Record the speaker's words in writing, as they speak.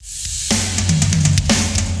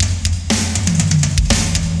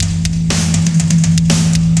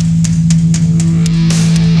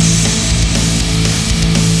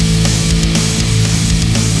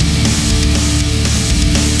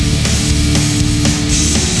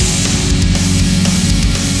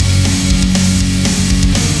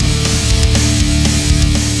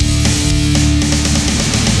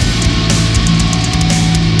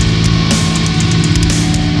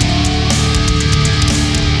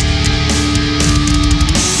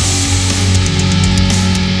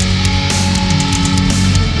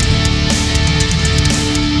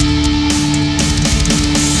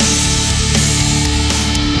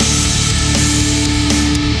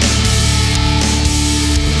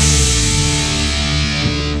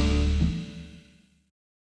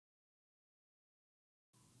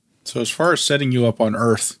So as far as setting you up on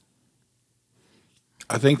Earth,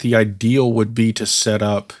 I think the ideal would be to set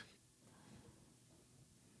up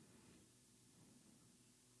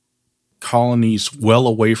colonies well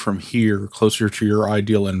away from here, closer to your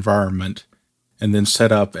ideal environment, and then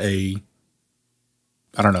set up a,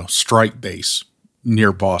 I don't know, strike base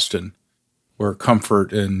near Boston, where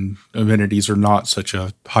comfort and amenities are not such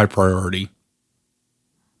a high priority.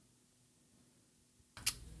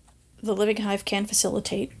 The Living Hive can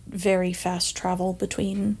facilitate very fast travel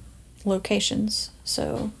between locations,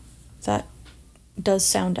 so that does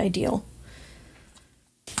sound ideal.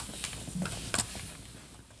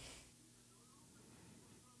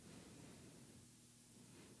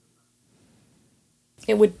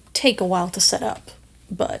 It would take a while to set up,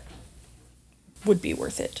 but would be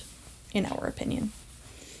worth it, in our opinion.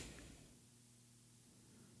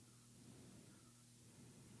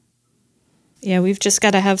 Yeah, we've just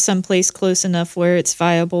got to have some place close enough where it's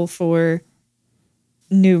viable for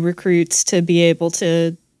new recruits to be able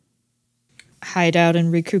to hide out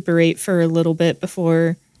and recuperate for a little bit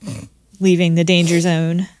before leaving the danger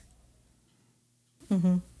zone.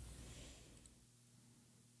 Mm-hmm.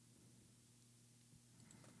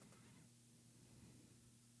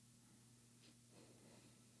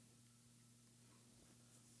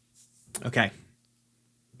 Okay.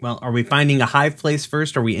 Well, are we finding a hive place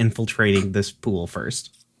first, or are we infiltrating this pool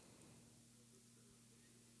first?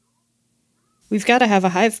 We've got to have a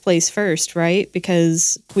hive place first, right?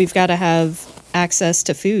 Because we've got to have access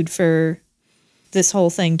to food for this whole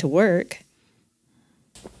thing to work.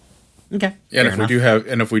 Okay. And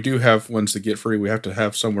if we do have ones that get free, we have to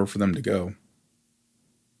have somewhere for them to go.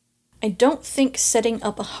 I don't think setting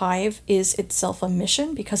up a hive is itself a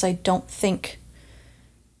mission, because I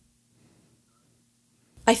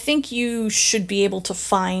think you should be able to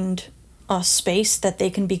find a space that they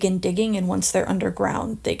can begin digging, and once they're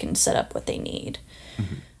underground, they can set up what they need.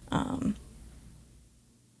 Mm-hmm.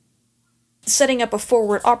 Setting up a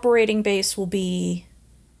forward operating base will be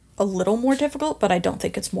a little more difficult, but I don't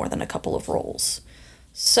think it's more than a couple of rolls.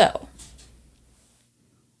 So,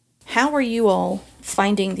 how are you all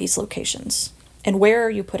finding these locations, and where are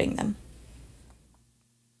you putting them?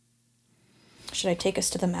 Should I take us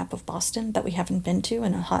to the map of Boston that we haven't been to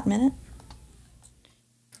in a hot minute?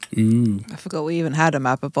 Ooh. I forgot we even had a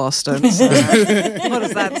map of Boston. So what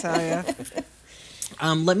does that tell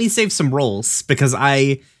you? Let me save some rolls, because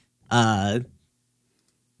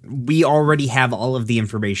we already have all of the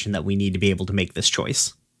information that we need to be able to make this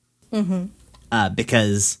choice. Mm-hmm.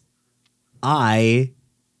 Because I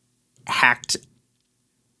hacked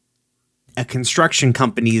a construction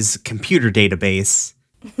company's computer database,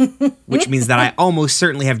 which means that I almost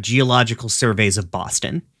certainly have geological surveys of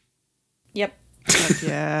Boston. Yep.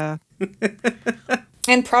 Yeah.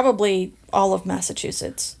 And probably all of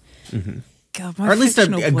Massachusetts. Mm-hmm. God, or at least a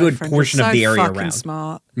good portion of the area fucking around.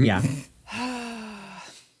 Smart. Yeah.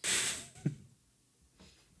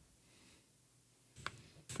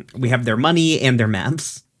 We have their money and their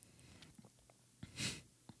maps.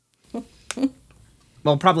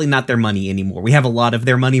 Well, probably not their money anymore. We have a lot of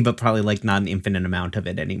their money, but probably like not an infinite amount of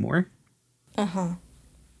it anymore. Uh-huh.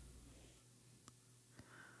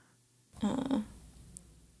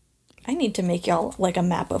 I need to make y'all like a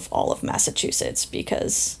map of all of Massachusetts,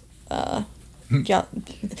 because yeah,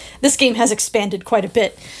 this game has expanded quite a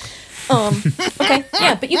bit. Okay,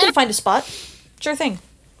 yeah, but you can find a spot. Sure thing.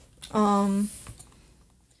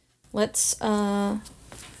 Let's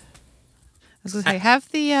I was going to say, have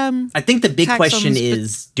the I think the big question taxons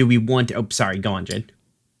is, do we want... Oh, sorry, go on, Jade.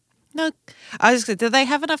 No, I was going to say, do they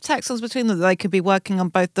have enough taxons between them that they could be working on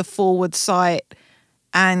both the forward site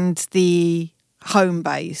and the home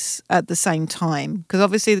base at the same time? Because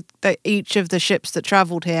obviously each of the ships that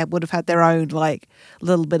travelled here would have had their own like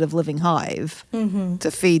little bit of living hive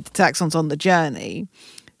to feed the taxons on the journey.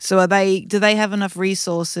 So do they have enough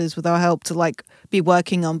resources with our help to like be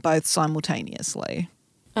working on both simultaneously?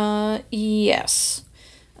 Yes.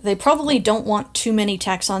 They probably don't want too many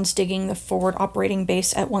taxons digging the forward operating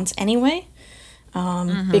base at once anyway,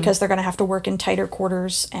 because they're going to have to work in tighter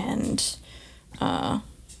quarters and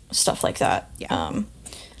stuff like that. Yeah.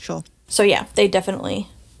 Sure. So yeah, they definitely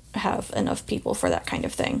have enough people for that kind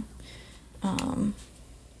of thing.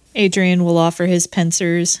 Adrian will offer his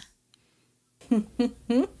pincers.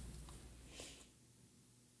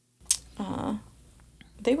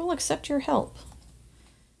 They will accept your help.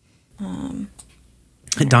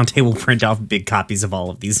 Dante will print off big copies of all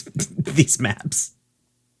of these these maps.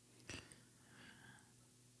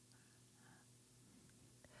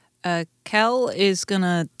 Kel is going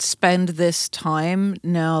to spend this time,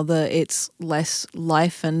 now that it's less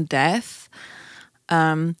life and death,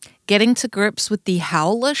 getting to grips with the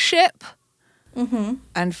Howler ship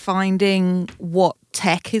and finding what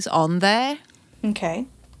tech is on there Okay.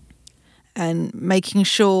 and making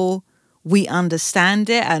sure we understand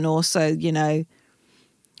it, and also, you know,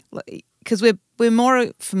 because we're more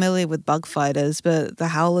familiar with bug fighters, but the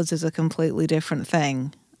Howlers is a completely different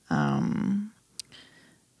thing.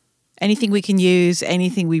 Anything we can use,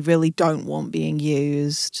 anything we really don't want being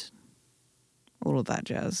used, all of that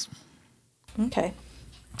jazz. Okay.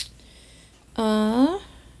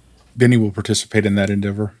 Benny will participate in that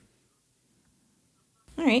endeavor.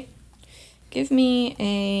 All right. Give me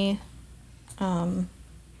a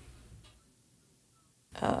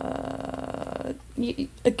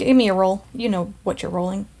give me a roll. You know what you're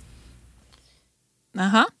rolling.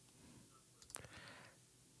 Uh-huh.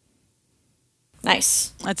 Nice.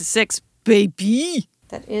 That's a 6, baby.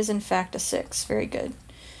 That is in fact a 6. Very good.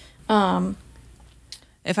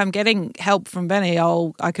 If I'm getting help from Benny,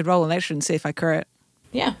 I could roll an extra and see if I crit.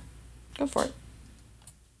 Yeah. Go for it.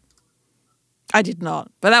 I did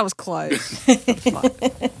not, but that was close.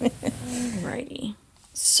 Alrighty.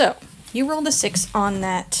 So you rolled a 6 on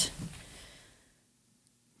that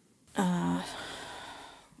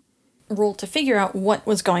roll to figure out what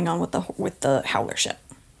was going on with the Howler ship.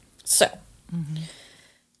 So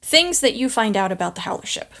things that you find out about the Howler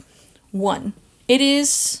ship. 1, it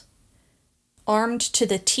is armed to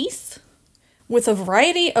the teeth with a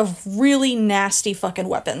variety of really nasty fucking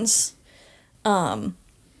weapons.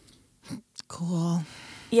 Cool.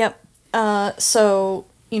 Yep. So,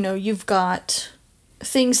 you know, you've got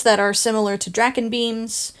things that are similar to Draken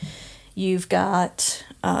beams. You've got,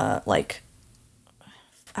 like,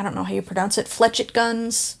 I don't know how you pronounce it, fletchet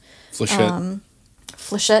guns.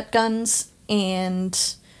 Flechette guns. And,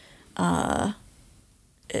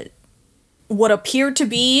 what appear to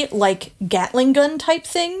be, like, Gatling gun type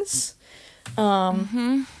things.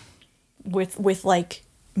 With, like,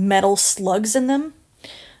 metal slugs in them.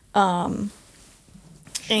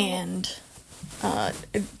 And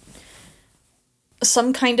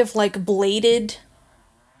some kind of like bladed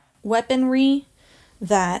weaponry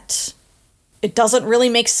that it doesn't really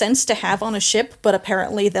make sense to have on a ship, but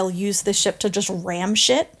apparently they'll use the ship to just ram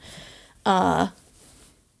shit.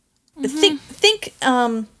 Think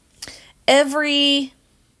every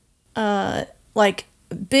like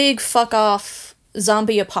big fuck off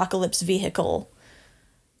zombie apocalypse vehicle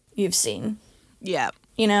you've seen. Yeah.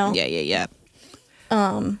 You know? Yeah.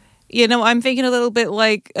 You know, I'm thinking a little bit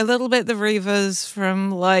the Reavers from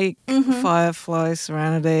like Firefly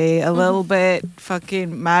Serenity, a little bit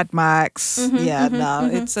fucking Mad Max.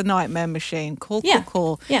 It's a nightmare machine.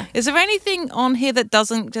 Cool. Yeah. Is there anything on here that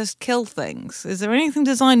doesn't just kill things? Is there anything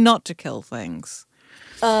designed not to kill things?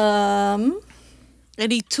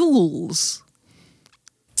 Any tools?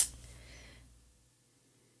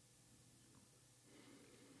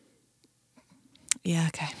 Yeah,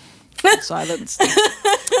 okay. Silence.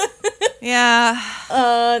 Yeah.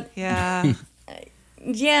 Yeah.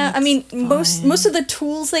 Yeah, I mean, most of the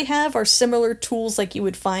tools they have are similar tools like you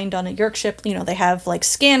would find on a Yerk ship. You know, they have like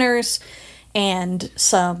scanners and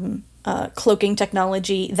some cloaking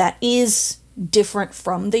technology that is different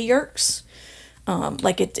from the Yerks.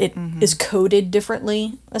 Like it is coded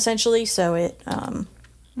differently, essentially. So it.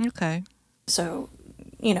 Okay. So,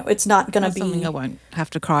 you know, it's not going to That's be something I won't have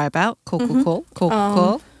to cry about. Cool.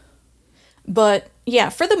 But yeah,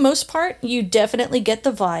 for the most part, you definitely get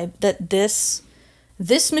the vibe that this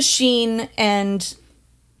machine and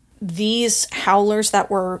these howlers that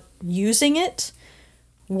were using it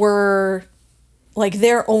were like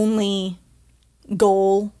their only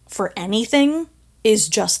goal for anything is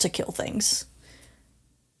just to kill things.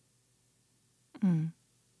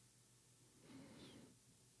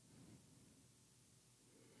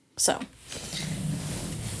 So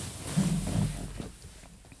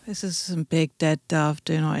This is some big dead dove,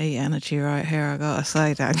 do not eat energy right here, I gotta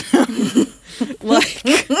say that. Like,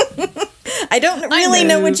 I don't really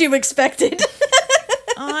know what you expected.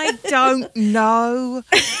 I don't know.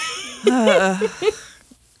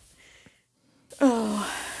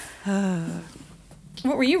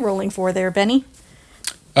 What were you rolling for there, Benny?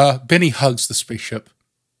 Benny hugs the spaceship.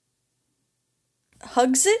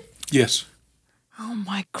 Hugs it? Yes. Oh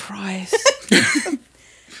my Christ.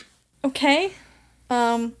 Okay.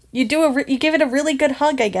 You give it a really good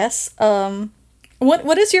hug, I guess.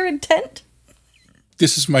 What is your intent?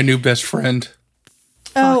 This is my new best friend.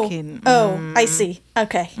 Fucking, I see.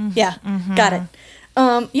 Okay. Yeah. Got it.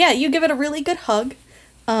 Yeah, you give it a really good hug.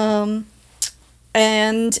 And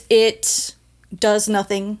it does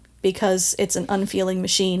nothing because it's an unfeeling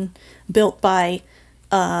machine built by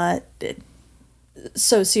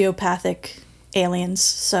sociopathic aliens,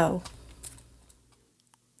 so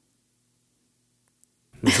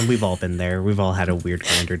Listen, we've all been there. We've all had a weird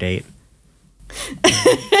Grindr date.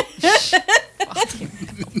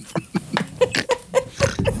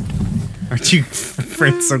 Aren't you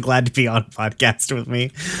friends so glad to be on a podcast with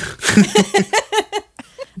me?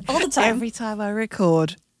 all the time. Every time I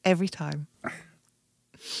record, every time.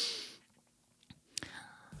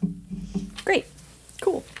 Great.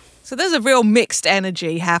 Cool. So there's a real mixed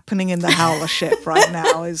energy happening in the Howler ship right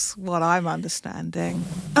now, is what I'm understanding.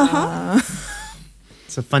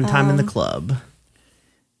 It's a fun time in the club.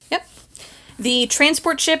 Yep. The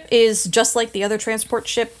transport ship is just like the other transport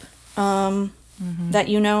ship that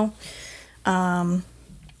you know. The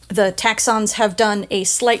Taxxons have done a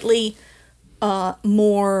slightly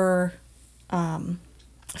more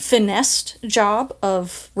finessed job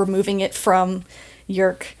of removing it from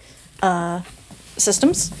Yerk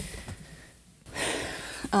systems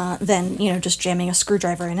than, just jamming a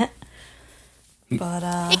screwdriver in it.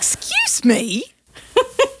 But, Excuse me?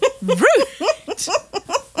 Rude.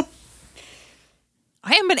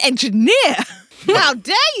 I am an engineer. How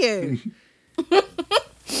dare you?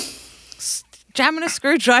 Jamming a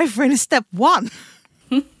screwdriver in is step one.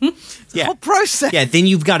 Yeah. Whole process. Yeah, then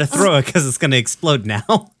you've got to throw it because it's going to explode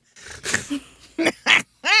now.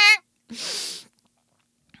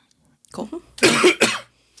 Cool.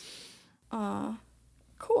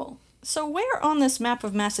 Cool. So where on this map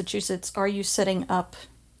of Massachusetts are you setting up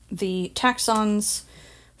the Taxxons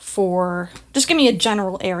for... Just give me a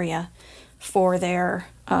general area for their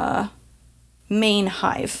main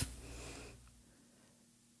hive.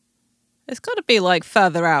 It's got to be like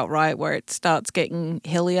further out, right, where it starts getting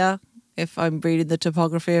hillier, if I'm reading the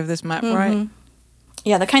topography of this map right.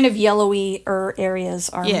 Yeah, the kind of yellowy areas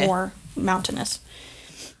are Yeah. more mountainous.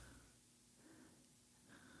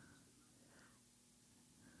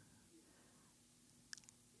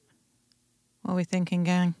 What are we thinking,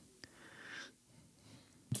 gang?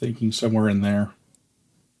 Thinking somewhere in there.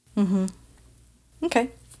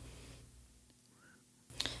 Okay.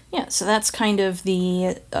 Yeah, so that's kind of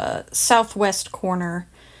the southwest corner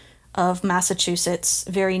of Massachusetts,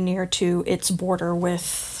 very near to its border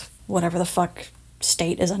with whatever the fuck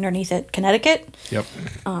state is underneath it, Connecticut. Yep.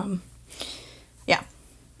 Yeah.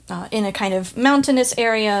 In a kind of mountainous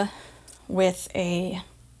area with a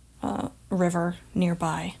river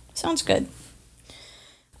nearby. Sounds good.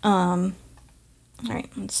 All right,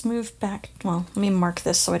 let's move back. Well, let me mark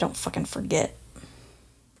this so I don't fucking forget.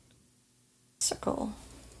 Circle.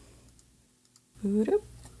 Boop.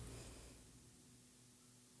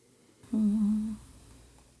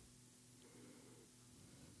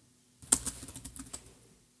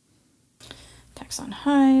 Taxxon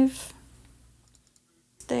hive.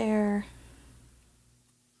 There.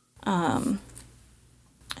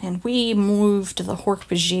 And we moved the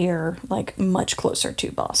Hork-Bajir like much closer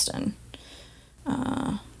to Boston.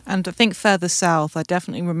 And I think further south, I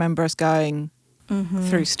definitely remember us going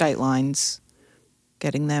through state lines,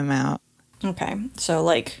 getting them out. Okay, so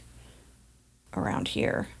like around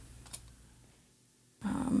here.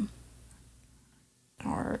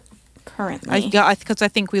 Or currently. Because I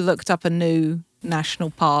think we looked up a new national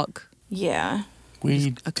park. Yeah.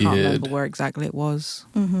 We I can't did. remember where exactly it was.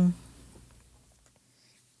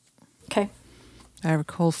 Okay. I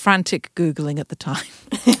recall frantic Googling at the time.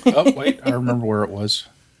 Oh, wait. I remember where it was.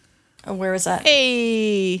 Where is that?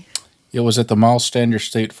 Hey! It was at the Miles Standish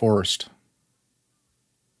State Forest.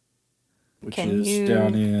 Which Can is you-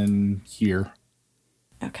 down in here.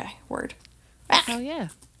 Okay, word. Oh, yeah.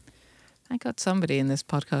 Thank God somebody in this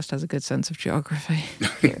podcast has a good sense of geography.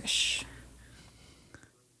 Here-ish.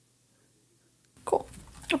 Cool.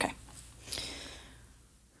 Okay.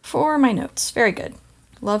 For my notes. Very good.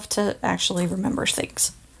 Love to actually remember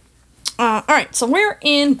things. All right, so we're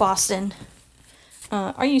in Boston.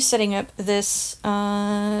 Are you setting up this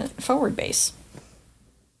forward base?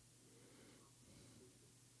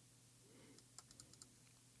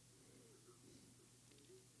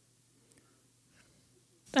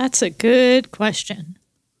 That's a good question.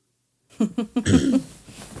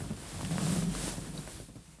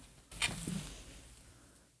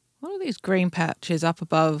 What are these green patches up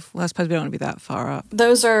above? Well, I suppose we don't want to be that far up.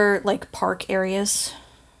 Those are like park areas.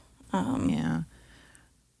 Yeah.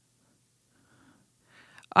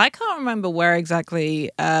 I can't remember where exactly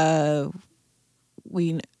we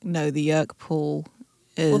know the Yerk pool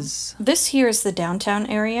is. This here is the downtown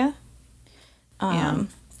area. Yeah.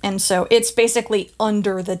 And so it's basically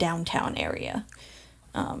under the downtown area.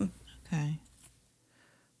 Okay.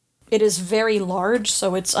 It is very large,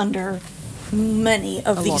 so it's under many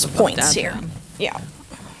of A these lot of points here. downtown. Yeah.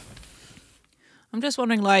 I'm just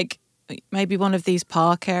wondering, like, maybe one of these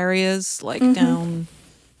park areas, like down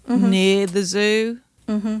near the zoo.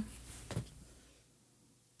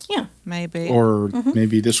 Yeah. Maybe. Or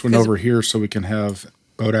maybe this one over here so we can have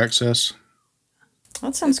boat access.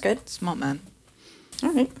 That sounds good. Smart man.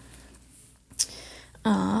 All right.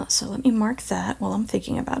 So let me mark that while I'm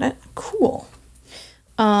thinking about it. Cool.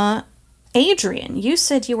 Adrian, you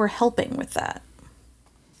said you were helping with that.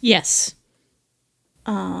 Yes.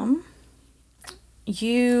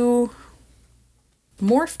 You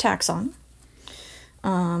morph Taxon.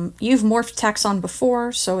 You've morphed Taxon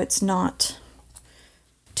before, so it's not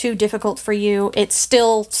too difficult for you. It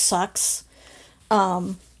still sucks.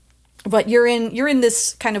 But you're in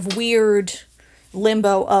this kind of weird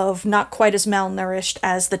limbo of not quite as malnourished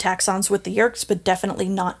as the Taxons with the Yeerks, but definitely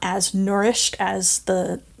not as nourished as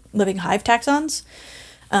the Living Hive Taxons.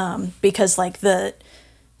 Because like the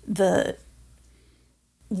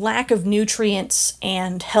lack of nutrients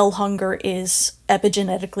and hell hunger is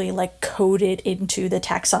epigenetically like coded into the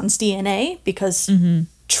Taxon's DNA because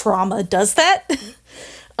trauma does that.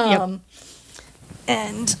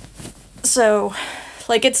 And so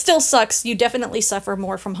like it still sucks. You definitely suffer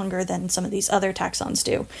more from hunger than some of these other Taxons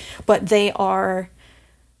do, but they are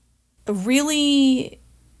really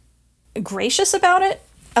gracious about it.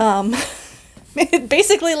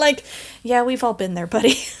 Basically like, yeah, we've all been there,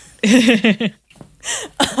 buddy.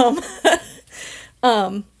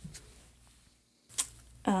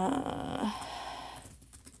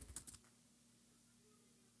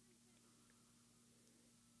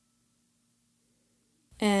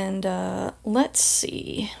 And let's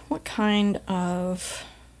see, what kind of...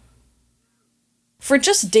 For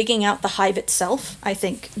just digging out the hive itself, I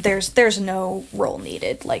think there's no roll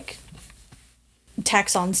needed. Like,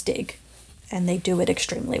 Taxons dig, and they do it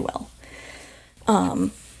extremely well.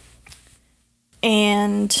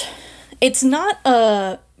 And it's not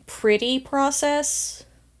a pretty process.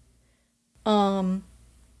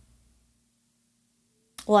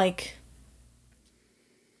 Like...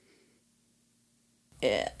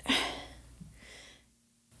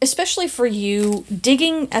 especially for you,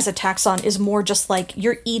 digging as a Taxon is more just like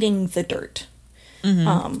you're eating the dirt,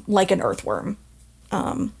 like an earthworm.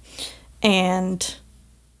 And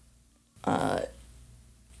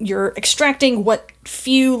you're extracting what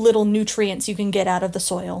few little nutrients you can get out of the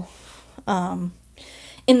soil. In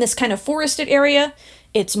this kind of forested area,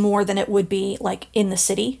 it's more than it would be like in the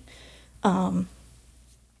city. But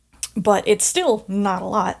it's still not a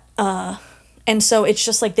lot. And so it's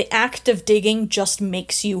just like the act of digging just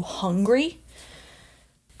makes you hungry.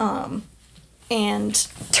 And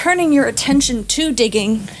turning your attention to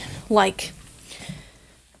digging, like,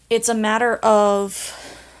 it's a matter of,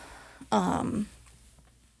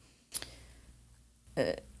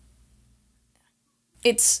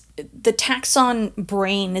 it's, the Taxon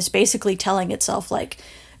brain is basically telling itself, like,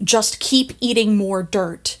 just keep eating more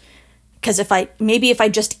dirt. Because if I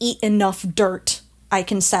just eat enough dirt, I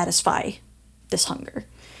can satisfy this hunger.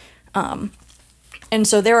 And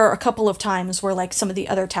so there are a couple of times where like some of the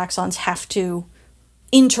other Taxons have to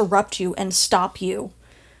interrupt you and stop you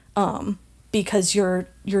because you're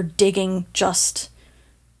digging just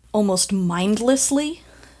almost mindlessly.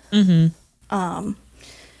 And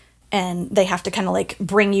they have to kind of like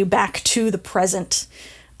bring you back to the present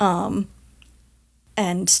and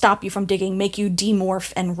stop you from digging, make you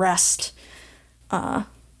demorph and rest.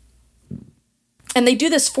 And they do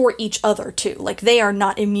this for each other, too. Like, they are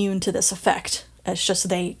not immune to this effect. It's just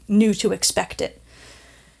they knew to expect it.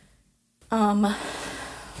 But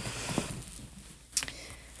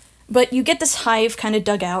you get this hive kind of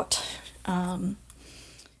dug out.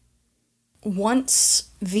 Once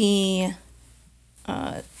the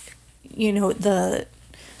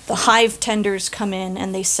hive tenders come in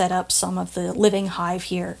and they set up some of the living hive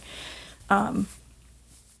here. And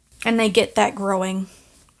they get that growing.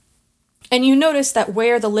 And you notice that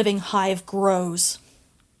where the living hive grows,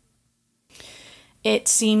 it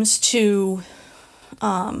seems to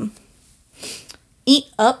eat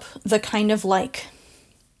up the kind of like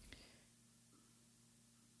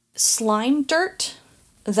slime dirt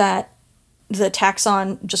that the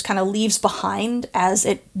Taxon just kind of leaves behind as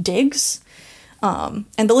it digs. And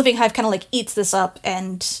the living hive kind of like eats this up,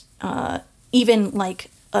 and even like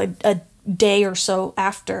a day or so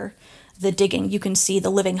after the digging, you can see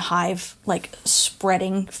the living hive like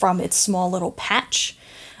spreading from its small little patch.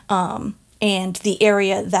 And the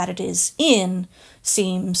area that it is in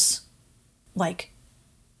seems like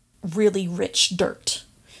really rich dirt.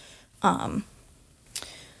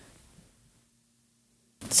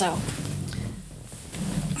 So,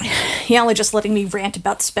 Yala just letting me rant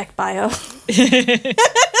about spec bio.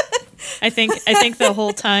 I think the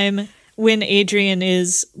whole time when Adrian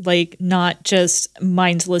is like not just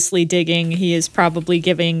mindlessly digging, he is probably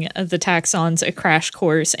giving the taxons a crash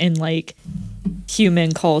course in like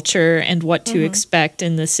human culture and what to expect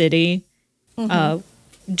in the city.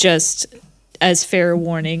 Just as fair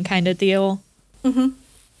warning kind of deal. So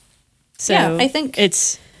Yeah, I think-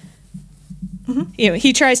 it's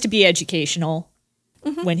he tries to be educational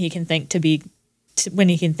when he can think to be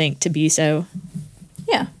so.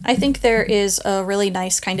 Yeah, I think there is a really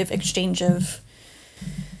nice kind of exchange of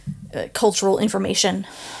cultural information.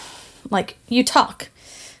 Like, you talk,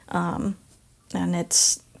 and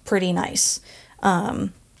it's pretty nice.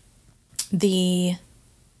 One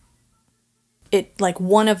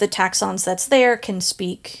of the taxons that's there can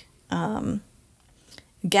speak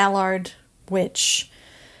Gallard, which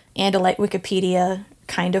Andalite Wikipedia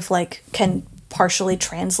kind of like can partially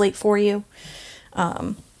translate for you.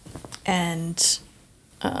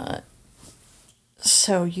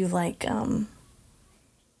 So you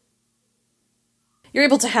you're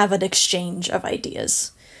able to have an exchange of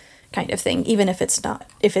ideas kind of thing, even if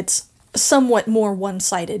it's somewhat more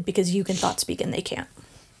one-sided because you can thought speak and they can't.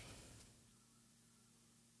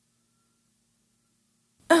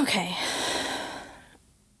 Okay.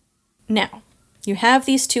 Now, you have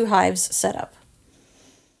these two hives set up.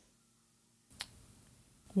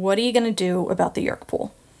 What are you going to do about the Yerk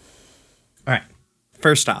pool? All right.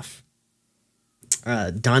 First off,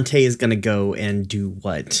 Dante is going to go and do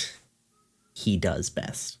what he does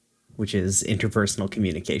best, which is interpersonal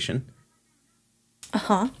communication.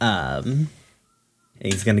 And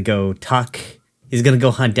he's going to go talk. He's going to go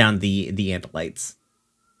hunt down the Andalites.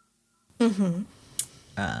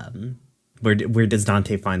 Where does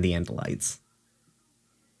Dante find the Andalites?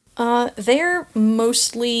 They're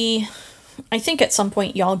mostly, I think at some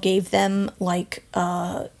point y'all gave them like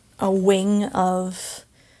a wing of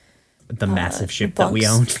The massive ship that we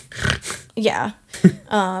bunks. own. Yeah.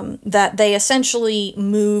 That they essentially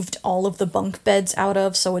moved all of the bunk beds out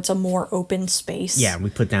of, so it's a more open space. Yeah,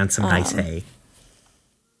 we put down some nice hay.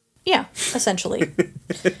 Yeah, essentially.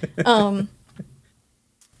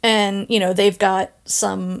 And, they've got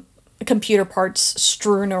some computer parts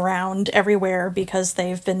strewn around everywhere because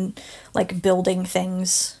they've been, like, building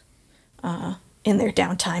things in their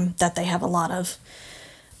downtime that they have a lot of.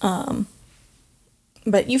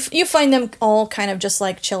 But you find them all kind of just,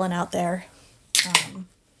 like, chilling out there.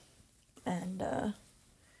 And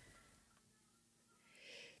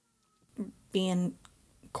being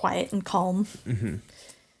quiet and calm.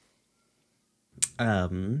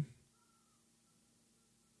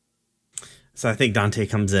 So I think Dante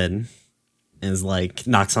comes in and is like,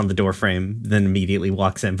 knocks on the door frame, then immediately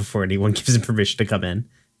walks in before anyone gives him permission to come in.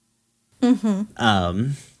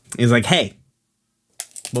 He's like, hey,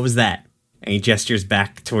 what was that? And he gestures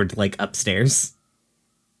back toward, like, upstairs.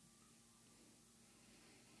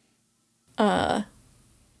 I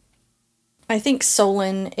think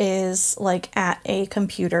Solon is, like, at a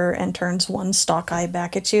computer and turns one stalk eye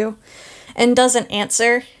back at you and doesn't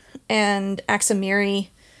answer. And Axamiri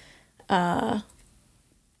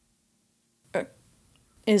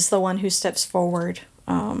is the one who steps forward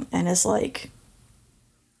and is like,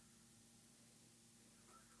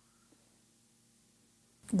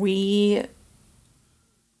 we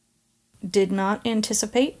did not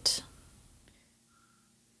anticipate.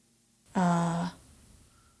 And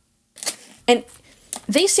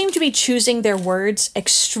they seem to be choosing their words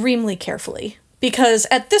extremely carefully because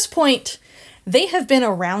at this point, they have been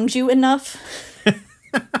around you enough.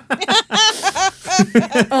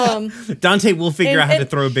 Dante will figure out how to and-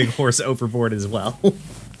 throw a big horse overboard as well.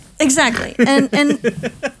 Exactly. And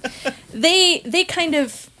they kind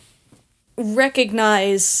of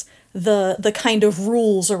recognize the kind of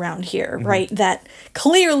rules around here, right? That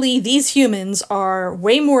clearly these humans are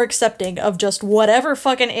way more accepting of just whatever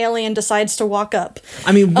fucking alien decides to walk up.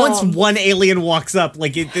 I mean, once one alien walks up,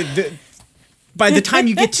 like, by the time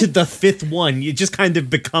you get to the fifth one, it just kind of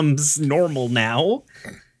becomes normal now.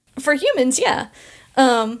 For humans, yeah.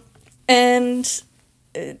 And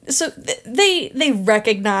so they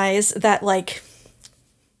recognize that, like,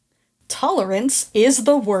 tolerance is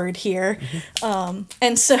the word here.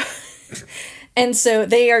 And so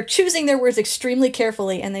they are choosing their words extremely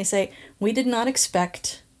carefully, and they say, we did not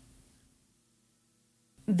expect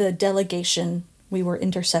the delegation we were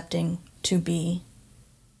intercepting to be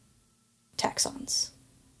taxons.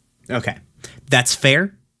 Okay, that's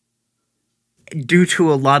fair. Due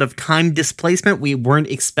to a lot of time displacement, we weren't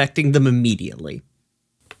expecting them immediately.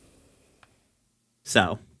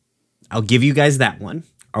 So, I'll give you guys that one.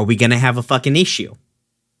 Are we gonna have a fucking issue?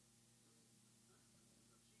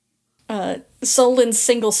 Solin's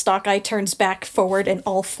single stock eye turns back forward and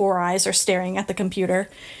all four eyes are staring at the computer.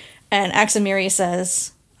 And Axamiri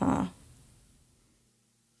says,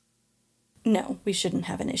 no, we shouldn't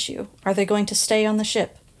have an issue. Are they going to stay on the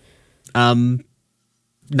ship? Not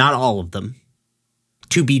all of them.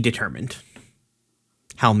 To be determined.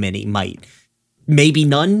 How many might. Maybe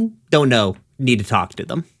none? Don't know. Need to talk to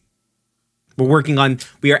them.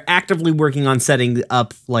 We are actively working on setting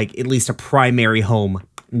up, like, at least a primary home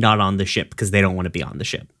not on the ship, because they don't want to be on the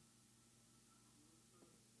ship.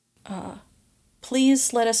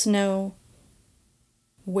 Please let us know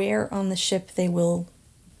where on the ship they will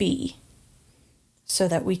be so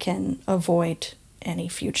that we can avoid any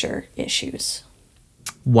future issues.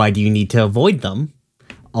 Why do you need to avoid them?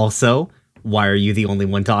 Also, why are you the only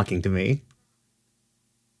one talking to me?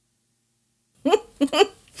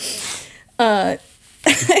 I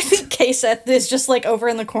think K-Seth is just like over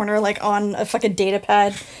in the corner, like on a fucking data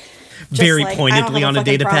pad. Very pointedly on a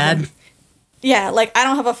data pad. Yeah, like I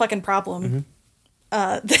don't have a fucking problem.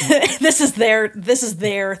 This is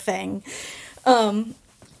their thing.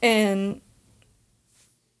 And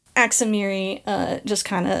Axamiri just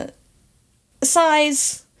kind of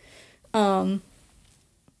sighs. And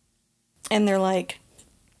they're like,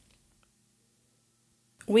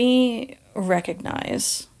 we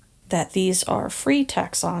recognize that these are free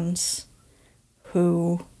taxons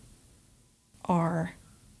who are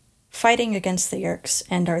fighting against the Yeerks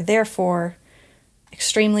and are therefore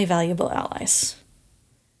extremely valuable allies.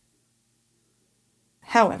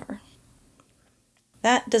 However,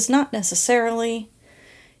 that does not necessarily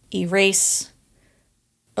erase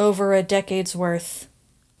over a decade's worth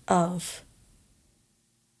of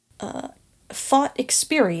fought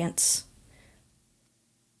experience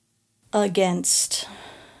against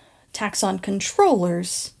taxon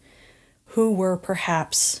controllers who were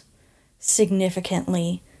perhaps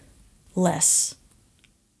significantly less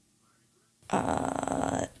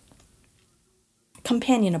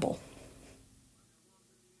companionable.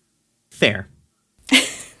 Fair.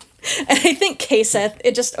 And I think K-Seth,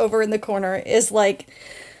 it just over in the corner, is like,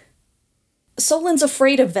 Solin's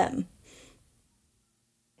afraid of them.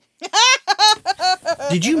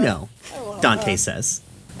 Did you know, Dante says,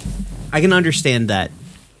 I can understand that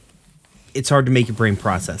it's hard to make your brain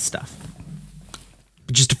process stuff.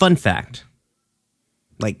 But just a fun fact,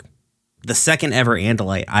 like, the second ever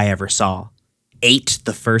Andalite I ever saw ate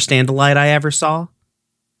the first Andalite I ever saw,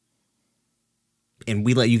 and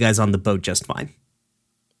we let you guys on the boat just fine.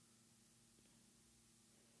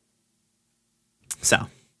 So,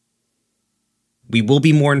 we will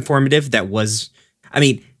be more informative.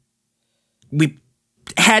 We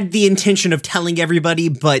had the intention of telling everybody,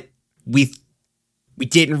 but we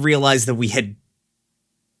didn't realize that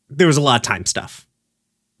there was a lot of time stuff.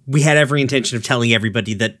 We had every intention of telling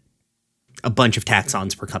everybody that a bunch of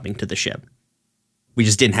taxons were coming to the ship. We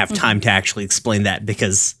just didn't have time to actually explain that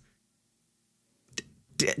because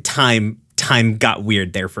time got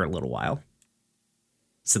weird there for a little while.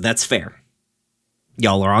 So that's fair.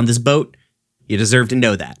 Y'all are on this boat. You deserve to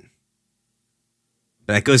know that.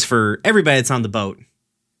 But that goes for everybody that's on the boat.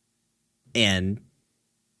 And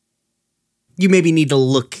you maybe need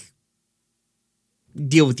to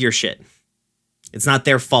deal with your shit. It's not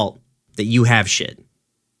their fault that you have shit.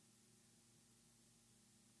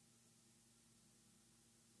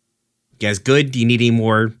 You guys good? Do you need any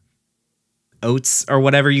more oats or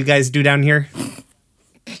whatever you guys do down here?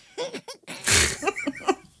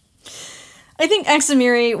 I think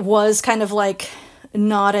Axamiri was kind of like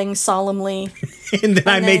nodding solemnly. And then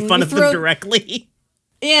I made fun of them directly.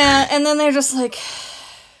 Yeah, and then they're just like,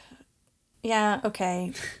 yeah,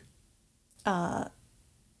 okay.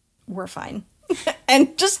 We're fine.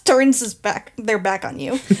 And just turns their back on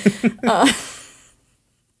you.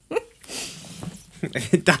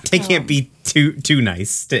 Dante can't be too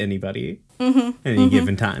nice to anybody at any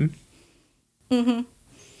given time.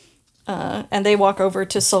 And they walk over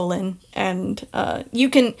to Solin, and you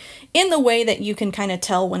can, in the way that you can kind of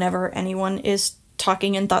tell whenever anyone is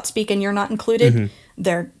talking in Thoughtspeak and you're not included,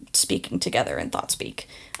 they're speaking together in Thoughtspeak,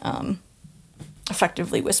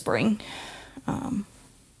 effectively whispering.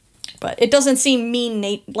 But it doesn't seem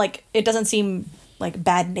it doesn't seem like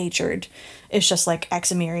bad-natured. It's just like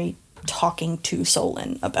Axamiri talking to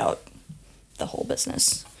Solin about the whole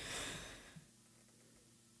business.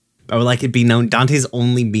 I would like it to be known Dante's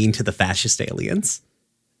only mean to the fascist aliens.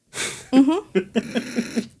 Yeah,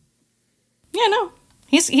 no.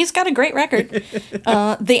 He's got a great record.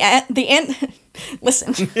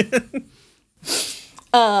 Listen.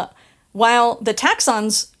 While the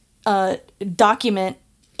taxons document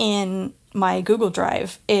in my Google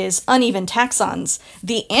Drive is uneven taxons.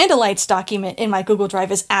 The Andalites document in my Google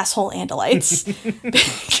Drive is asshole Andalites.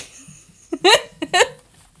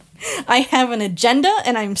 I have an agenda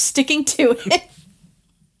and I'm sticking to it.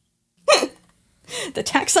 The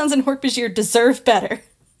taxons in Hork-Bajir deserve better.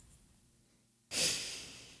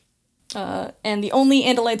 And the only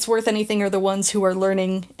Andalites worth anything are the ones who are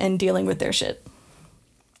learning and dealing with their shit.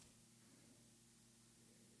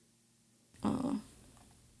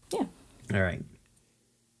 Yeah. All right.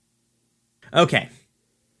 Okay.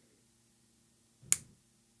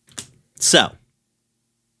 So,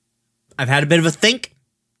 I've had a bit of a think.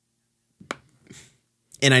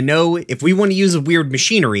 And I know if we want to use a weird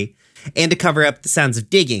machinery and to cover up the sounds of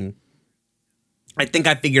digging, I think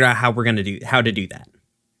I figured out how to do that.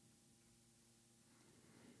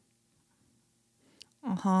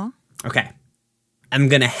 Okay. I'm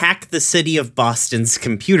going to hack the city of Boston's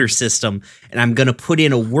computer system, and I'm going to put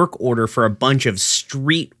in a work order for a bunch of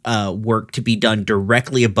street work to be done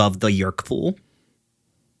directly above the Yerk pool.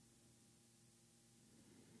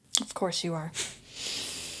 Of course you are.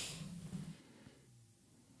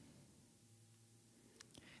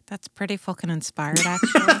 That's pretty fucking inspired,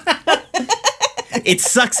 actually. It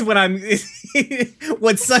sucks when I'm...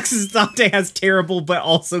 What sucks is Dante has terrible but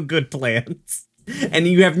also good plans. And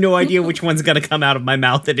you have no idea which one's going to come out of my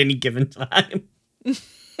mouth at any given time.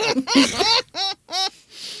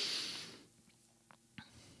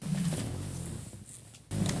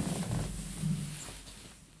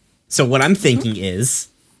 So what I'm thinking is...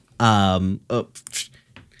 Danielle,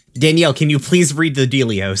 can you please read the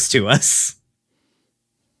dealios to us?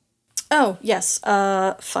 Oh, yes.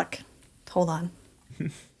 Fuck. Hold on.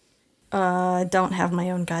 Don't have my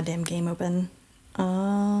own goddamn game open.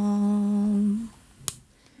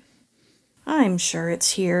 I'm sure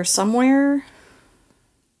it's here somewhere.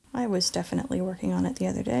 I was definitely working on it the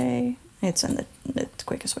other day. It's in the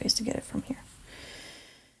quickest ways to get it from here.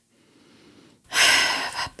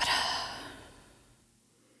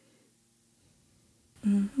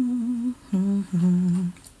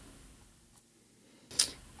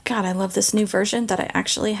 God, I love this new version that it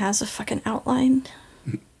actually has a fucking outline.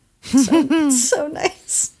 So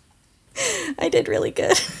nice. I did really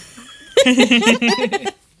good.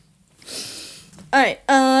 All right.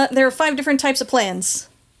 There are 5 different types of plans.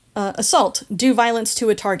 Assault, do violence to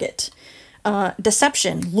a target.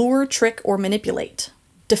 Deception, lure, trick, or manipulate.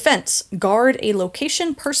 Defense, guard a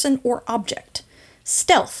location, person, or object.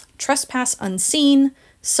 Stealth, trespass unseen.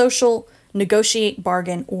 Social, negotiate,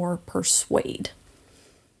 bargain, or persuade.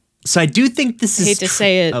 So I do think this is... I hate to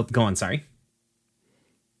say it. Oh, go on, sorry.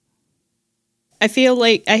 I feel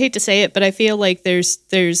like, I hate to say it, but I feel like there's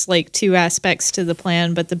like 2 aspects to the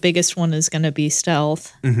plan, but the biggest one is going to be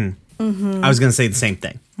stealth. I was going to say the same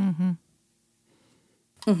thing.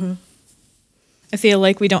 I feel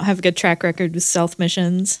like we don't have a good track record with stealth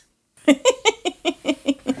missions.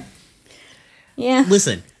 Yeah.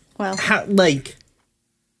 Listen, Well, the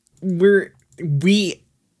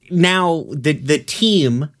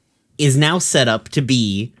team is now set up to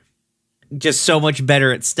be just so much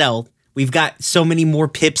better at stealth. We've got so many more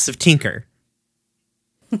pips of Tinker.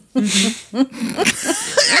 You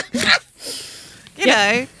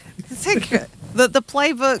know, Tinker, the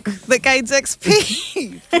playbook that gains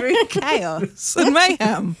XP through chaos and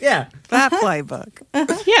mayhem. Yeah. That playbook.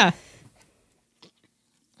 Yeah.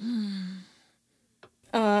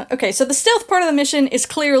 okay, so the stealth part of the mission is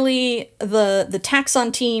clearly the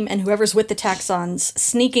Taxon team and whoever's with the Taxons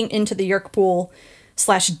sneaking into the Yerk pool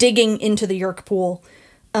 / digging into the Yerk pool.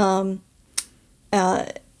 And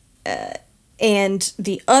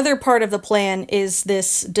the other part of the plan is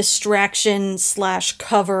this distraction /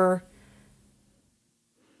 cover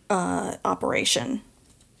operation.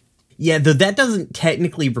 Yeah, though that doesn't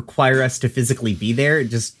technically require us to physically be there. It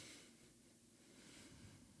just...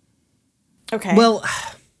 Okay. Well,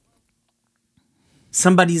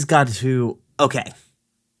 somebody's got to... Okay.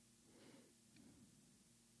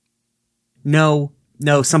 No,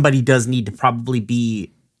 somebody does need to probably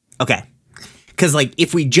be... Okay. Because, like,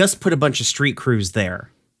 if we just put a bunch of street crews there,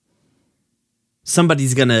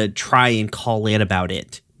 somebody's gonna try and call in about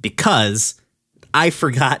it. Because I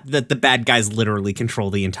forgot that the bad guys literally control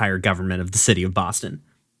the entire government of the city of Boston.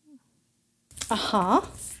 Uh-huh.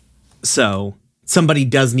 So... somebody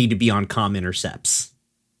does need to be on comm intercepts.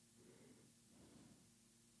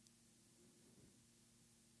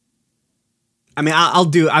 I mean,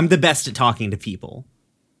 I'm the best at talking to people.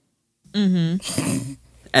 Mm-hmm.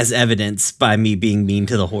 As evidenced by me being mean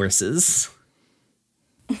to the horses.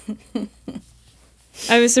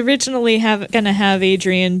 I was originally going to have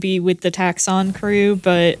Adrian be with the Taxon crew,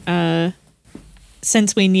 but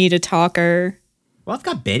since we need a talker. Well, I've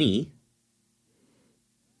got Benny.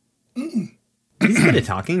 He's good at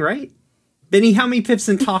talking, right? Benny, how many pips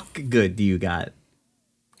in talk good do you got?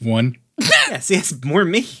 1. Yes, more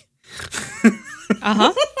than me.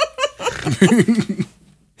 Uh-huh.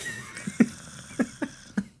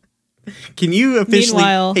 Can you officially...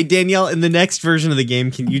 Meanwhile- Hey, Danielle, in the next version of the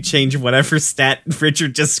game, can you change whatever stat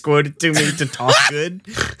Richard just quoted to me to talk good?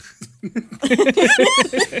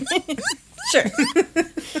 Sure.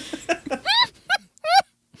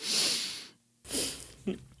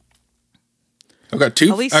 I got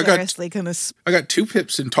 2. Are we I got seriously gonna? I got 2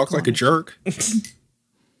 pips and talk like a jerk.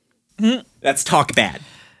 That's talk bad.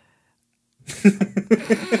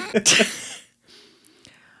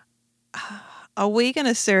 Are we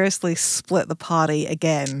gonna seriously split the party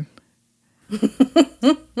again?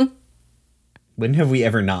 When have we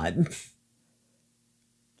ever not?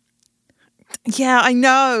 Yeah, I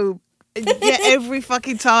know. Yeah, every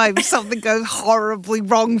fucking time something goes horribly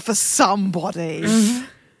wrong for somebody.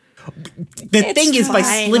 The thing is, by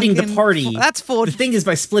fine. splitting the Fucking- party... That's for The thing is,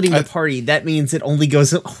 by splitting the party, that means it only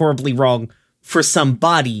goes horribly wrong for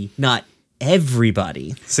somebody, not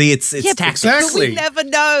everybody. See, it's Yeah, tactics. but Exactly. we never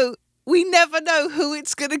know. We never know who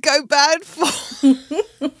it's going to go bad for.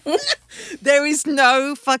 There is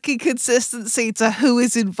no fucking consistency to who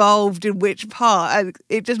is involved in which part. And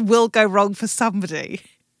it just will go wrong for somebody.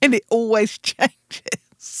 And it always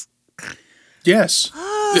changes. Yes.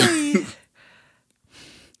 Ay.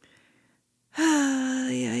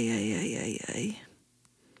 Ay, ay, ay, ay, ay, ay.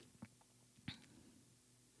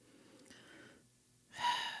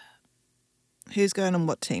 Who's going on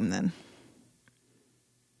what team then?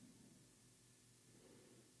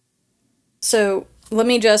 So let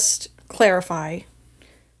me just clarify.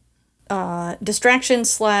 Distraction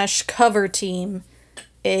 / cover team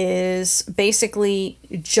is basically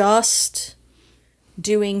just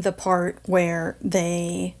doing the part where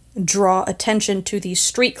they draw attention to these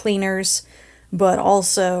street cleaners, but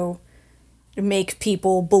also make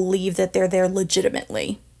people believe that they're there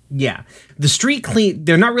legitimately. Yeah. The street clean,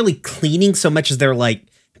 they're not really cleaning so much as they're like,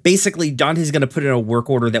 basically Dante's going to put in a work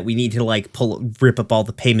order that we need to like rip up all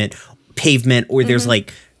the pavement, or there's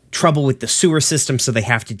like trouble with the sewer system, so they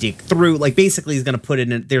have to dig through. Like basically he's going to put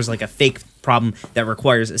in, there's like a fake problem that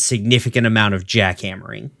requires a significant amount of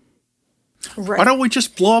jackhammering. Right. Why don't we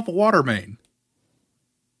just blow up a water main?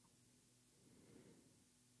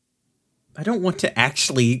 I don't want to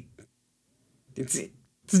actually, it's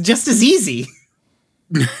just as easy.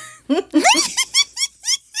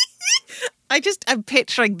 I'm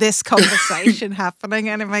picturing this conversation happening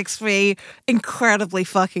and it makes me incredibly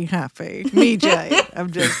fucking happy. Me, Jay.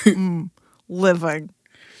 I'm just living.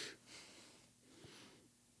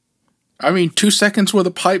 I mean, 2 seconds with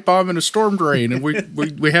a pipe bomb and a storm drain, and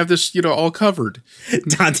we have this, all covered.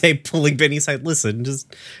 Dante pulling Benny aside. Listen,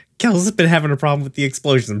 just Kel's been having a problem with the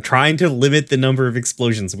explosions. I'm trying to limit the number of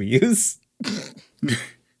explosions we use.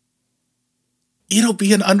 It'll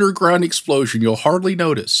be an underground explosion. You'll hardly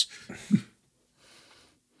notice.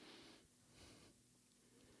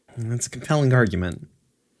 That's a compelling argument.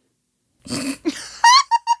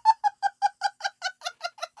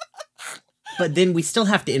 But then we still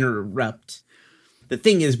have to interrupt. The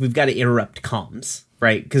thing is, we've got to interrupt comms,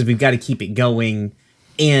 right? Because we've got to keep it going.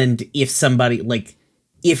 And if somebody, like,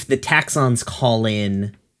 if the taxons call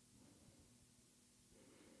in,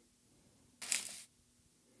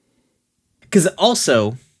 because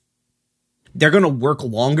also, they're going to work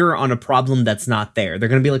longer on a problem that's not there. They're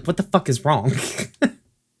going to be like, what the fuck is wrong?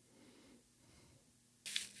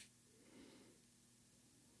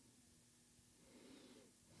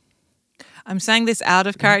 I'm saying this out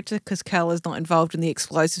of character because Kel is not involved in the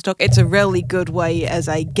explosive talk. It's a really good way as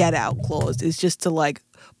a get out clause, is just to like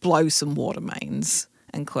blow some water mains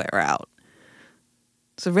and clear out.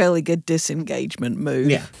 It's a really good disengagement move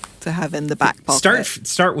Yeah. to have in the back pocket.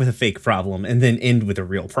 Start with a fake problem and then end with a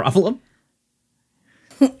real problem.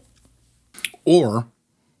 Or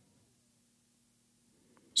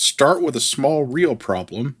start with a small real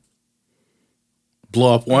problem,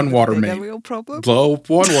 blow up one water Bigger main, real problem. blow up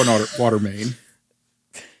one water main,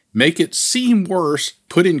 make it seem worse,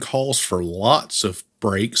 put in calls for lots of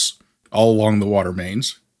breaks all along the water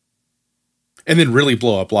mains, and then really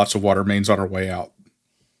blow up lots of water mains on our way out.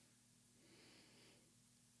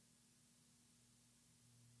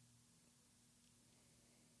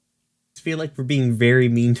 I feel like we're being very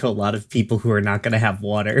mean to a lot of people who are not going to have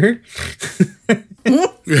water.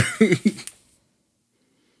 It's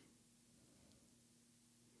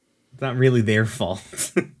not really their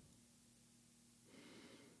fault.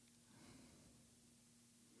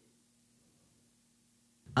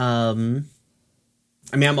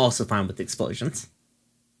 I mean, I'm also fine with explosions.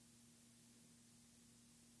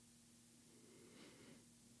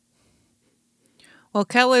 Well,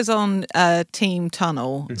 Kel is on Team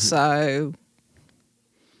Tunnel, so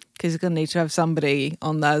because he's going to need to have somebody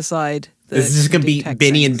on that side. This is just going to be detects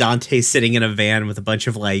Benny and things. Dante sitting in a van with a bunch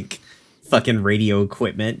of, like, fucking radio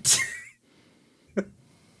equipment.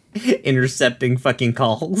 Intercepting fucking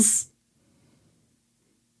calls.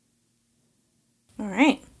 All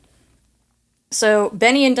right. So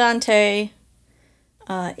Benny and Dante,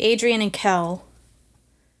 Adrian and Kel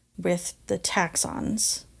with the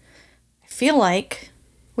taxons. I feel like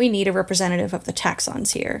we need a representative of the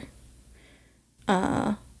taxons here.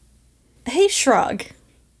 Hey, Shrug.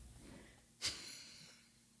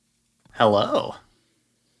 Hello.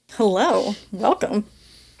 Hello. Welcome.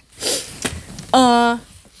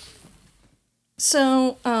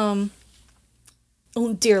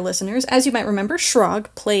 Dear listeners, as you might remember,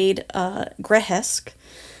 Shrug played Grehesk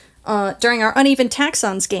during our Uneven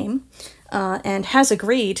Taxons game and has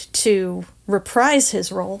agreed to reprise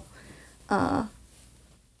his role as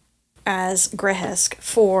Grehesk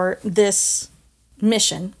for this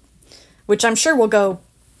mission, which I'm sure will go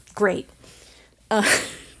great.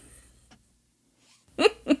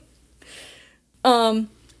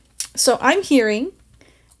 So I'm hearing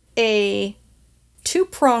a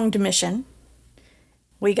two-pronged mission.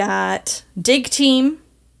 We got Dig Team,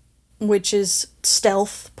 which is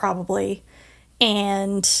stealth probably,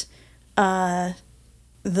 and the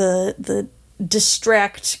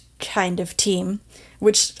distract kind of team,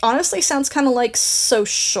 which honestly sounds kind of like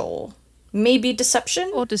social, maybe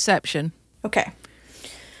deception. Or deception. Okay.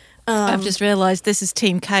 I've just realised this is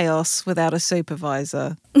Team Chaos without a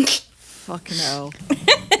supervisor. Fucking hell.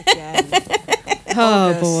 Again. Oh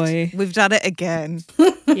August. boy. We've done it again.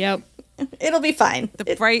 Yep. It'll be fine.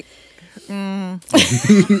 The break.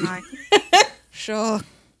 Sure.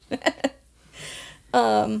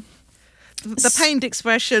 The pained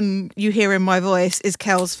expression you hear in my voice is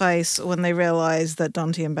Kel's face when they realise that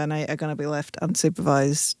Dante and Benny are going to be left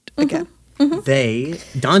unsupervised again.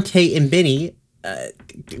 Dante and Benny,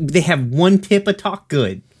 they have one tip of talk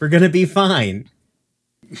good. We're gonna be fine.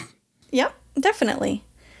 Yep, definitely.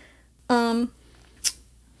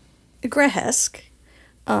 Grehesk,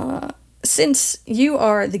 since you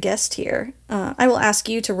are the guest here, I will ask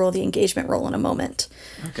you to roll the engagement roll in a moment.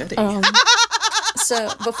 Oh, goody. So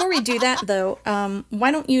before we do that, though, why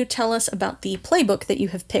don't you tell us about the playbook that you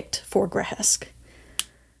have picked for Grehesk?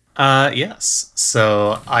 Yes.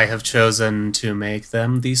 So I have chosen to make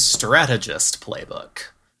them the strategist playbook.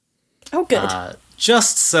 Oh, good.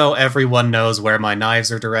 Just so everyone knows where my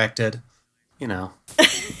knives are directed. You know.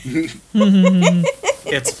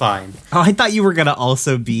 It's fine. Oh, I thought you were gonna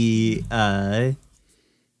also be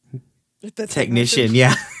technician.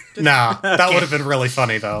 Yeah. Nah, that would have been really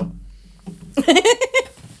funny, though.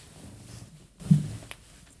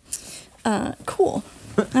 Cool.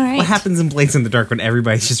 All right. What happens in Blades in the Dark when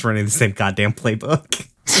everybody's just running the same goddamn playbook?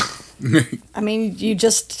 I mean, you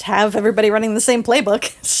just have everybody running the same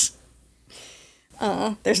playbook.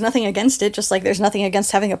 There's nothing against it, just like there's nothing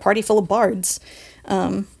against having a party full of bards.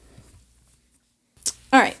 All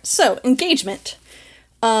right, so engagement.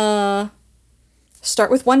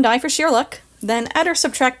 Start with 1 die for sheer luck, then add or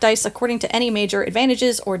subtract dice according to any major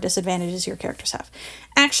advantages or disadvantages your characters have.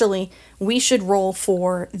 Actually, we should roll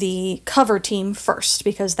for the cover team first,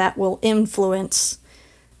 because that will influence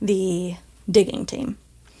the digging team.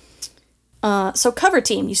 So cover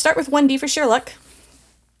team, you start with 1d for sheer luck.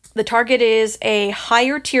 The target is a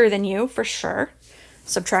higher tier than you, for sure.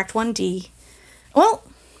 Subtract 1d. Well,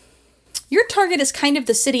 your target is kind of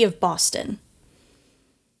the city of Boston.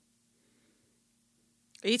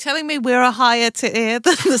 Are you telling me we're a higher tier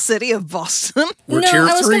than the city of Boston? We're tier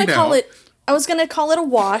I was 3 gonna now. call it. I was gonna call it a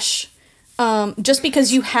wash, just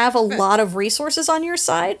because you have a lot of resources on your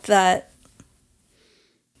side that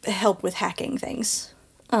help with hacking things.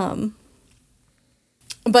 But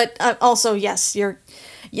also, yes,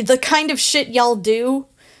 the kind of shit y'all do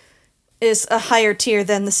is a higher tier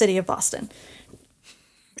than the city of Boston.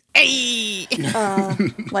 Hey!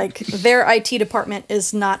 Like, their IT department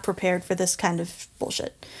is not prepared for this kind of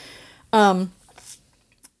bullshit.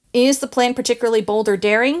 Is the plan particularly bold or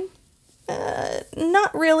daring?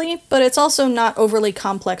 Not really, but it's also not overly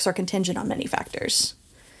complex or contingent on many factors.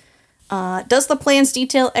 Does the plan's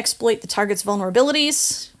detail exploit the target's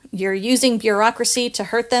vulnerabilities? You're using bureaucracy to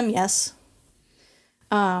hurt them, yes.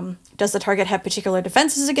 Does the target have particular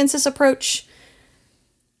defenses against this approach?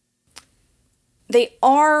 They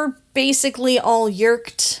are basically all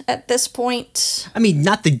yerked at this point. I mean,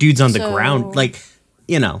 not the dudes on the So- ground. Like,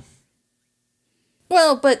 you know.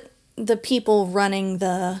 Well, but the people running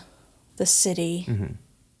the city. Mm-hmm.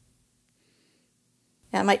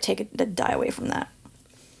 Yeah, I might take a die away from that.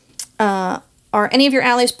 Are any of your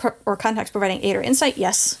allies or contacts providing aid or insight?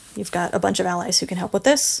 Yes. You've got a bunch of allies who can help with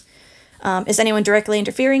this. Is anyone directly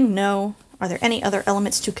interfering? No. Are there any other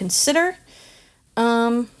elements to consider?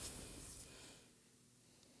 No,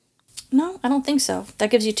 I don't think so. That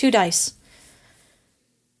gives you 2 dice.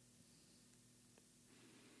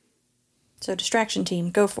 So distraction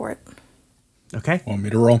team, go for it. Okay. Want me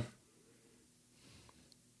to roll?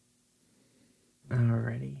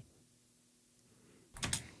 Alrighty.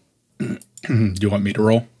 Do you want me to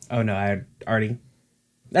roll? Oh no, I already.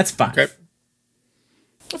 That's 5. Okay.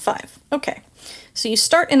 5. Okay. So you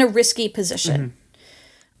start in a risky position.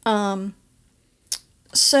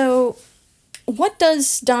 So what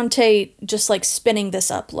does Dante just like spinning this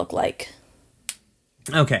up look like?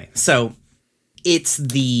 Okay, so it's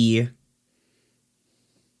the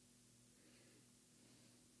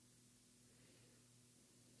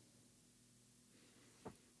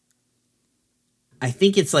I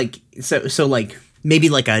think it's like so like maybe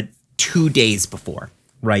like a 2 days before,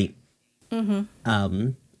 right?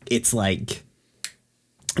 It's like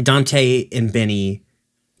Dante and Benny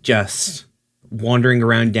just wandering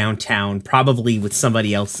around downtown, probably with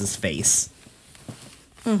somebody else's face.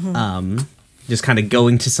 Just kind of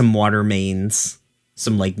going to some water mains,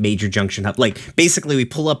 some like major junction hub. Like basically we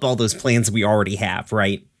pull up all those plans we already have,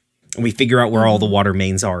 right? And we figure out where all the water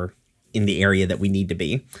mains are in the area that we need to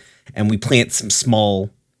be. And we plant some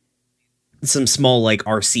small like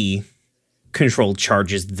RC controlled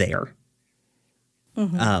charges there.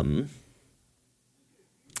 And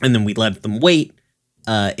then we let them wait.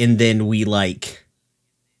 And then we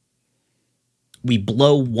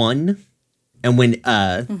blow one. And when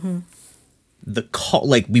the call,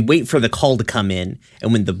 like we wait for the call to come in.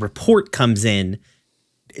 And when the report comes in,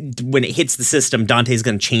 when it hits the system, Dante's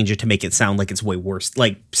going to change it to make it sound like it's way worse,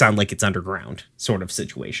 like sound like it's underground sort of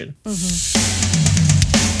situation.